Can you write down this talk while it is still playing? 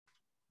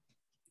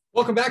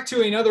Welcome back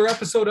to another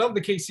episode of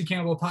the Casey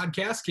Campbell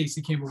Podcast.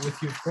 Casey Campbell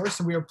with you, of course,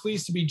 and we are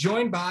pleased to be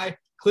joined by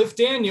Cliff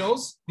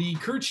Daniels, the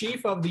crew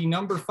chief of the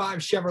number 5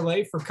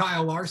 Chevrolet for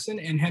Kyle Larson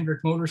and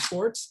Hendrick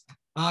Motorsports.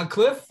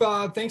 Cliff,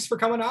 thanks for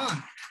coming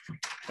on.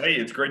 Hey,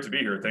 it's great to be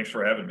here. Thanks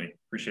for having me.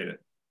 Appreciate it.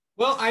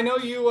 Well, I know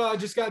you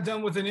just got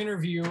done with an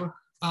interview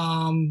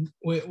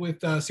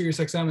with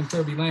SiriusXM and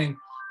Thurby Lane,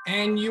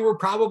 and you were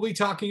probably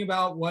talking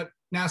about what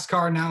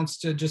NASCAR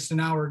announced just an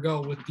hour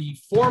ago with the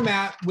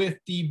format with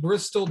the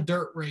Bristol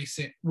Dirt Race,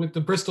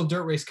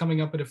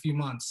 coming up in a few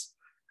months,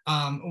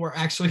 or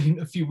actually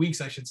a few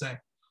weeks, I should say.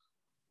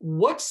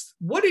 What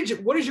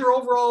is your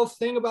overall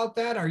thing about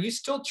that? Are you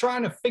still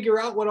trying to figure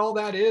out what all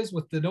that is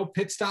with the no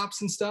pit stops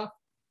and stuff?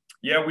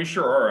 Yeah, we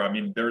sure are. I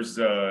mean, there's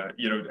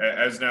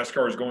as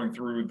NASCAR is going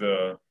through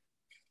the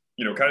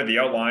kind of the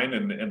outline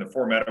and the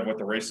format of what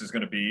the race is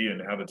going to be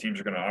and how the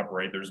teams are going to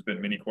operate, there's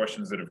been many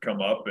questions that have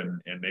come up,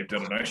 and they've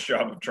done a nice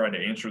job of trying to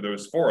answer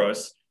those for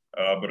us.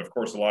 But of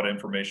course, a lot of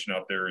information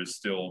out there is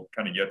still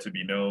kind of yet to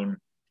be known.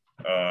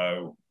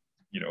 A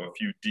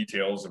few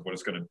details of what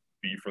it's going to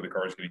be for the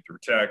cars getting through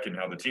tech and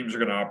how the teams are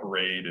going to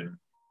operate. And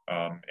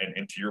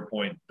to your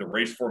point, the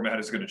race format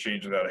is going to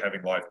change without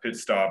having live pit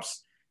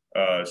stops.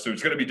 So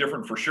it's going to be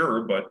different for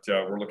sure, but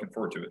we're looking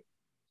forward to it.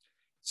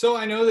 So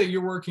I know that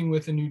you're working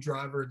with a new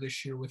driver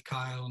this year with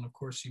Kyle, and of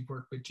course you've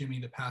worked with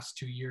Jimmy the past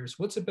 2 years.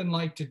 What's it been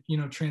like to,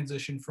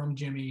 transition from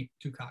Jimmy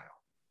to Kyle?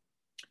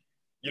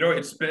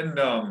 It's been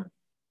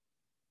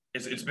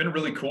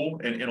really cool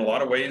in a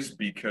lot of ways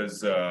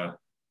because, I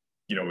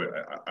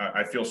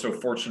feel so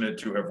fortunate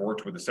to have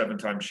worked with a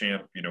 7-time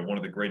champ, one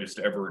of the greatest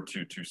ever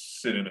to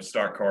sit in a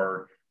stock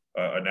car,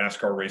 a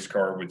NASCAR race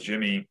car with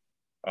Jimmy.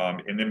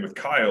 And then with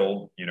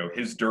Kyle,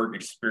 his dirt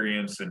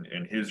experience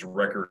and his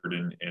record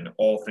in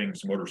all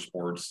things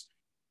motorsports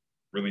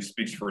really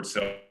speaks for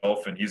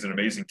itself. And he's an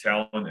amazing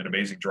talent, an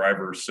amazing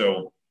driver.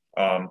 So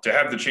to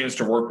have the chance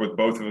to work with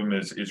both of them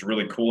is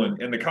really cool.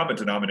 And the common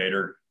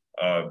denominator,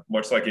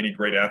 much like any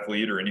great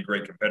athlete or any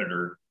great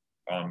competitor,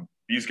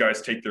 these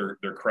guys take their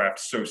craft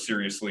so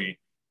seriously.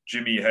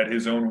 Jimmy had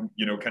his own,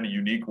 kind of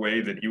unique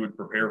way that he would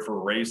prepare for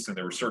a race, and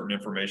there was certain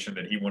information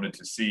that he wanted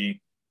to see.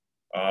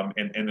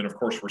 And then, of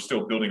course, we're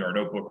still building our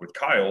notebook with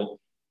Kyle,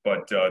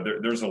 but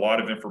there's a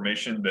lot of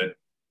information that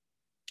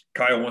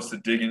Kyle wants to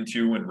dig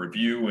into and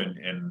review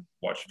and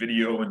watch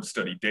video and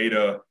study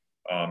data,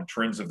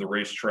 trends of the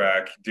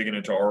racetrack, digging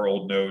into our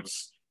old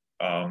notes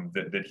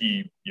that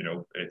he,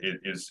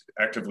 is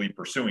actively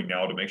pursuing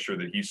now to make sure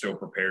that he's so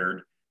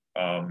prepared.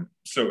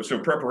 So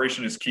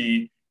preparation is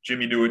key.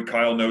 Jimmy knew it.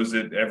 Kyle knows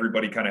it.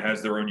 Everybody kind of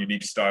has their own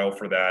unique style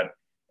for that.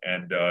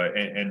 And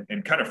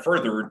kind of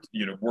further,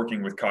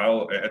 working with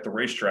Kyle at the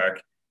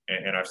racetrack,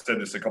 and I've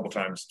said this a couple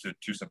times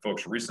to some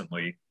folks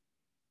recently,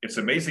 it's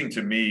amazing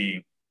to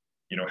me,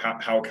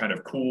 how kind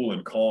of cool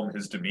and calm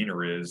his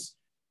demeanor is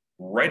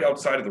right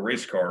outside of the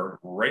race car,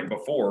 right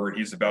before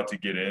he's about to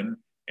get in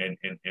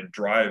and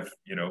drive,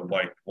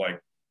 like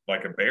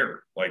a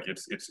bear. Like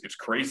it's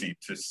crazy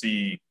to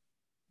see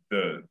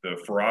the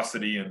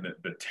ferocity and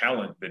the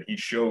talent that he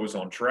shows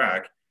on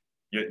track.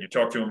 Yet you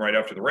talk to him right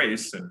after the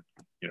race, and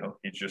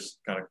he's just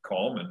kind of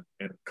calm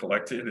and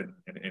collected, and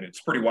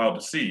it's pretty wild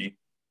to see.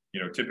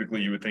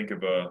 Typically you would think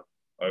of a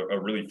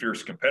really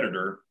fierce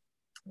competitor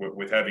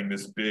with having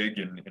this big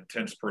and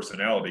intense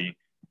personality,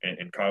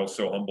 and Kyle's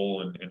so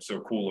humble and so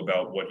cool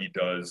about what he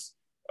does,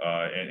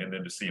 and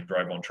then to see him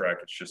drive on track,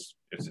 it's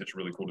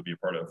really cool to be a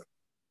part of.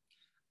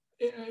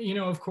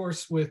 Of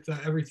course, with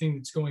everything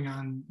that's going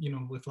on,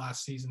 with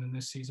last season and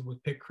this season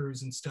with pit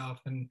crews and stuff,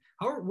 and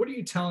what are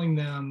you telling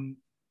them?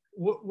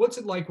 What's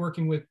it like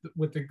working with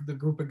the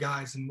group of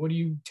guys, and what do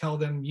you tell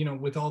them,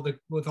 with all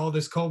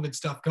this COVID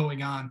stuff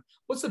going on?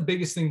 What's the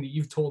biggest thing that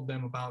you've told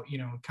them about,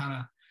 kind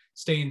of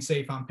staying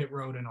safe on pit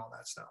road and all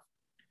that stuff?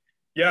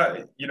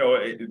 Yeah,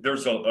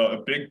 there's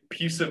a big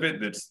piece of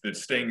it that's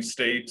staying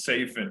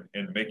safe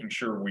and making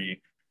sure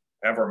we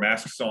have our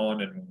masks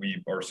on and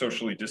we are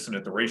socially distant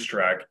at the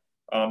racetrack.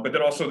 But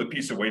then also the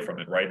piece away from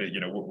it, right?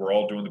 We're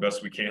all doing the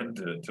best we can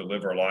to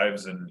live our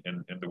lives and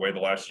the way the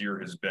last year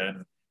has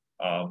been.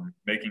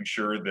 Making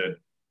sure that,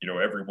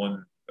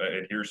 everyone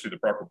adheres to the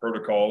proper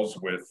protocols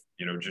with,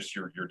 just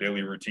your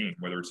daily routine,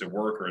 whether it's at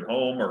work or at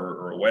home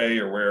or away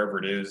or wherever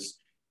it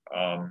is.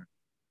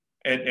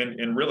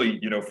 And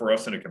really, for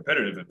us in a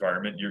competitive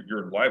environment,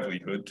 your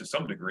livelihood to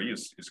some degree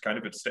is kind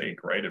of at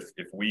stake, right? If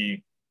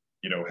we,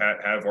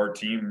 have our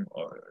team,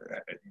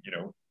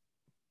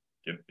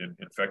 get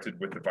infected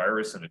with the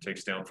virus and it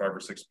takes down 5 or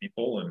 6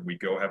 people and we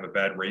go have a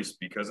bad race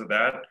because of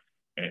that,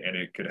 and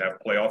it could have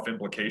playoff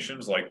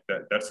implications like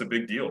that. That's a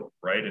big deal,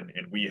 right? And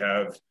we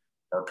have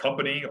our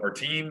company, our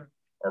team,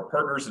 our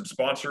partners and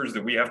sponsors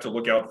that we have to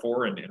look out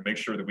for and make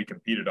sure that we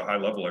compete at a high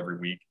level every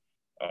week.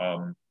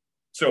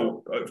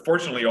 So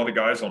fortunately, all the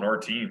guys on our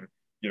team,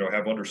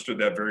 have understood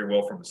that very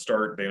well from the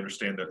start. They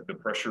understand the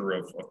pressure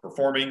of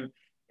performing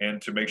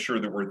and to make sure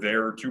that we're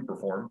there to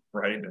perform,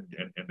 right? And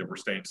that we're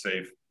staying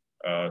safe.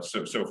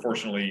 So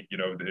fortunately,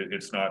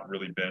 it's not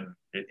really been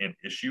an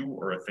issue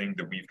or a thing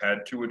that we've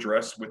had to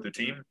address with the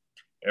team.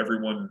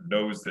 everyone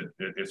knows that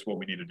it's what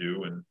we need to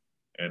do,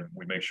 and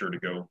we make sure to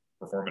go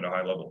perform at a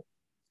high level.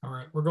 All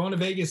right, we're going to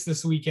Vegas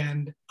this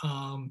weekend.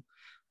 Of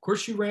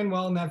course, you ran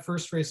well in that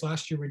first race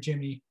last year with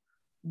Jimmy.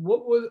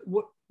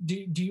 What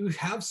do you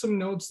have some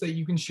notes that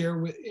you can share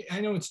with?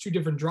 I know it's two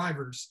different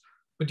drivers,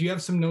 but do you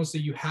have some notes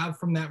that you have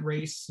from that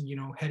race,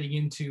 heading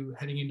into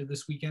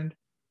this weekend?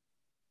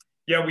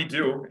 Yeah, we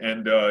do.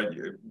 And,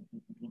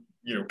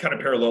 kind of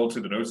parallel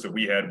to the notes that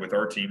we had with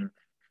our team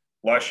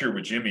last year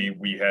with Jimmy,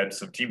 we had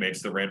some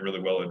teammates that ran really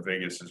well in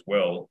Vegas as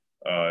well.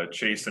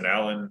 Chase and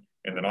Alan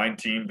and the 9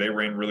 team, they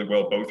ran really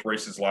well both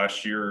races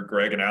last year.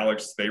 Greg and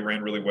Alex, they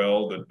ran really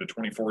well. The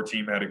 24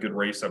 team had a good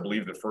race, I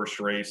believe, the first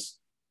race.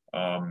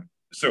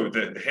 So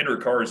the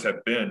Hendrick cars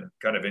have been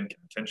kind of in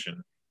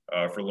contention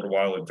for a little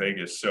while in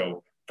Vegas.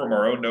 So from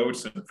our own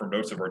notes and from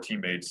notes of our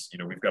teammates,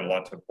 we've got a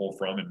lot to pull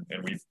from,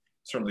 and we've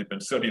certainly been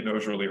studying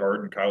those really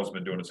hard, and Kyle's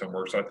been doing his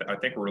homework. So I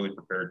think we're really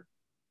prepared.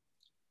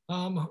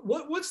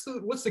 What's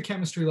the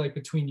chemistry like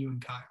between you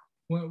and Kyle?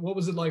 What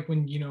was it like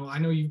when, I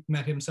know you've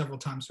met him several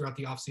times throughout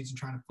the offseason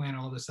trying to plan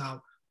all this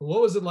out, but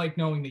what was it like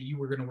knowing that you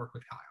were going to work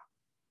with Kyle?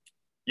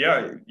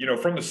 Yeah,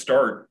 from the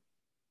start,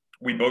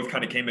 we both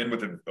kind of came in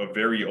with a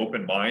very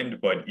open mind,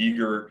 but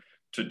eager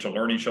to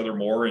learn each other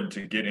more and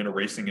to get in a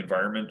racing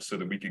environment so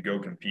that we could go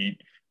compete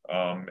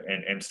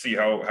and see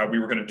how we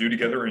were going to do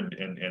together and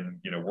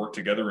work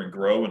together and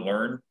grow and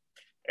learn.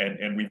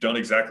 And we've done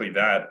exactly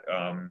that.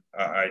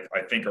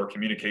 I think our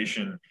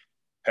communication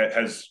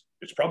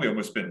it's probably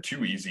almost been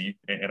too easy.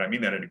 And I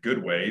mean that in a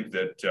good way,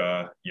 that,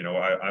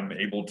 I'm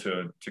able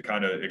to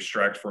kind of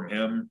extract from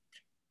him,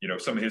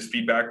 some of his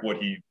feedback, what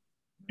he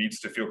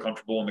needs to feel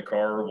comfortable in the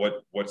car,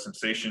 what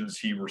sensations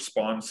he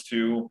responds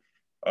to.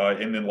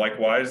 And then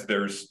likewise,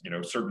 there's,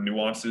 certain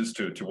nuances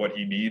to what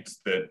he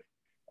needs that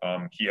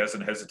he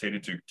hasn't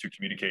hesitated to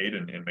communicate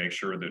and make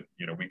sure that,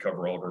 we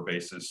cover all of our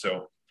bases.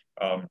 So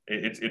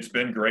it's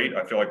been great.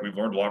 I feel like we've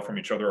learned a lot from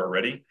each other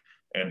already,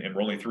 and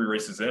we're only 3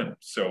 races in.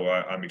 So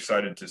I'm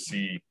excited to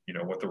see,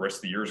 what the rest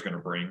of the year is going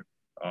to bring,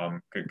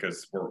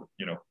 because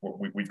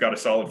we've got a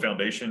solid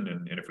foundation,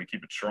 and if we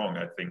keep it strong,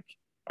 I think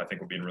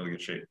we'll be in really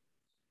good shape.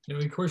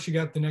 Of course, you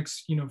got the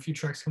next, few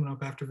tracks coming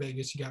up after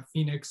Vegas. You got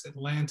Phoenix,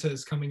 Atlanta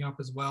is coming up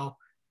as well,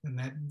 and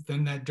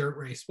then that dirt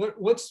race.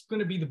 What's going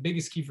to be the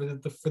biggest key for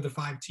the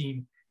 5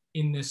 team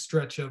in this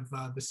stretch of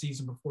the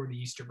season before the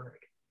Easter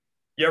break?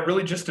 Yeah,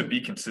 really just to be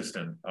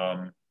consistent.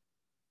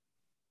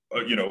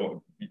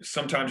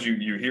 Sometimes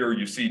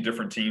you see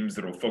different teams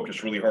that will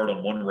focus really hard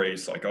on one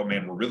race, like, oh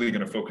man, we're really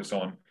going to focus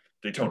on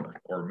Daytona,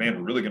 or man,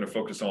 we're really going to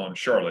focus on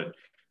Charlotte.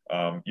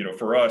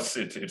 For us,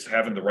 it's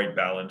having the right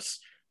balance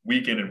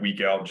week in and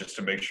week out, just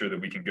to make sure that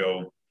we can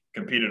go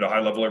compete at a high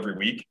level every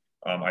week.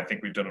 I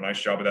think we've done a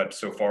nice job of that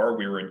so far.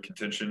 We were in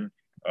contention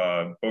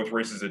both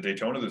races at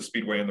Daytona, the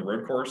Speedway and the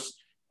road course,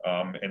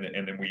 and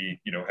then we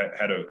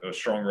had a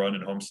strong run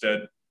in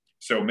Homestead.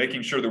 So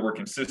making sure that we're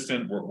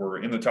consistent,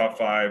 we're in the top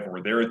 5,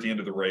 we're there at the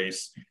end of the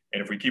race,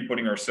 and if we keep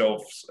putting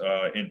ourselves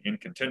in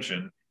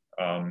contention,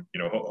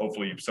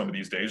 hopefully some of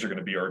these days are going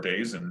to be our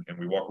days, and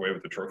we walk away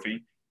with the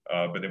trophy.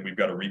 But then we've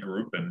got to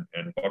regroup and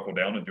buckle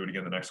down and do it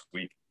again the next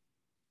week.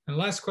 And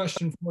last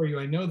question for you.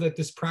 I know that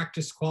this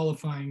practice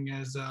qualifying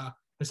has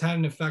had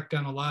an effect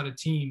on a lot of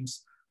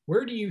teams.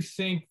 Where do you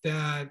think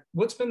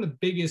what's been the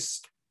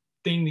biggest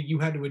thing that you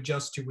had to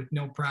adjust to with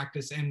no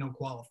practice and no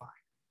qualifying?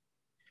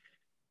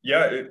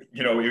 Yeah,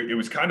 it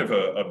was kind of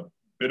a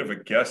bit of a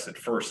guess at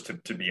first,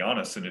 to be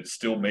honest, and it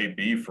still may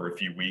be for a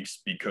few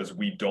weeks, because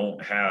we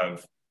don't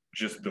have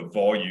just the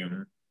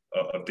volume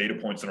of data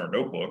points in our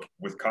notebook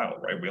with Kyle,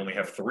 right? We only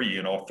have 3,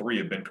 and all 3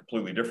 have been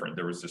completely different.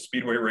 There was a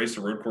Speedway race,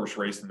 a road course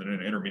race, and then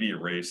an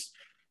intermediate race.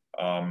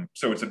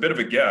 So it's a bit of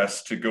a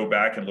guess to go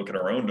back and look at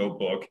our own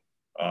notebook,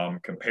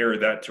 compare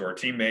that to our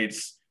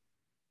teammates,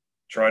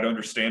 try to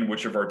understand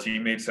which of our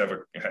teammates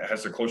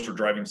has a closer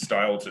driving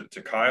style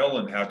to Kyle,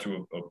 and how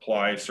to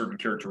apply certain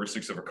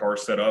characteristics of a car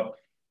setup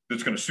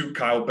that's going to suit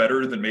Kyle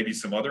better than maybe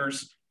some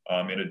others,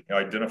 and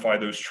identify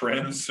those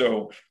trends.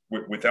 So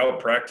without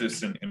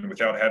practice and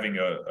without having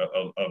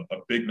a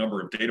big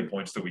number of data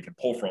points that we can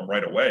pull from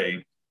right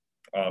away,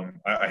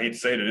 I hate to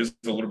say it is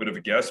a little bit of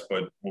a guess,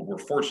 but we're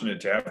fortunate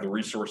to have the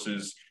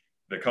resources,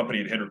 the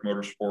company at Hendrick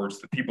Motorsports,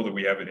 the people that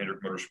we have at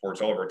Hendrick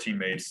Motorsports, all of our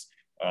teammates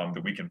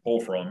that we can pull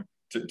from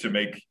to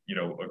make,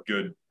 a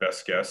good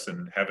best guess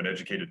and have an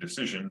educated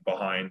decision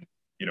behind,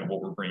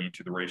 what we're bringing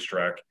to the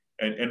racetrack.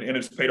 And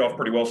it's paid off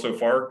pretty well so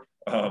far.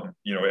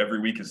 Every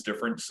week is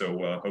different.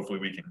 So hopefully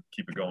we can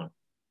keep it going.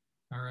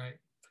 All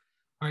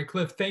right,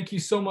 Cliff, thank you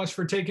so much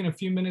for taking a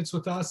few minutes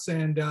with us,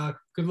 and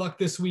good luck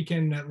this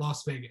weekend at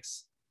Las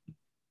Vegas.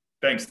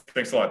 Thanks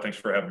a lot. Thanks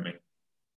for having me.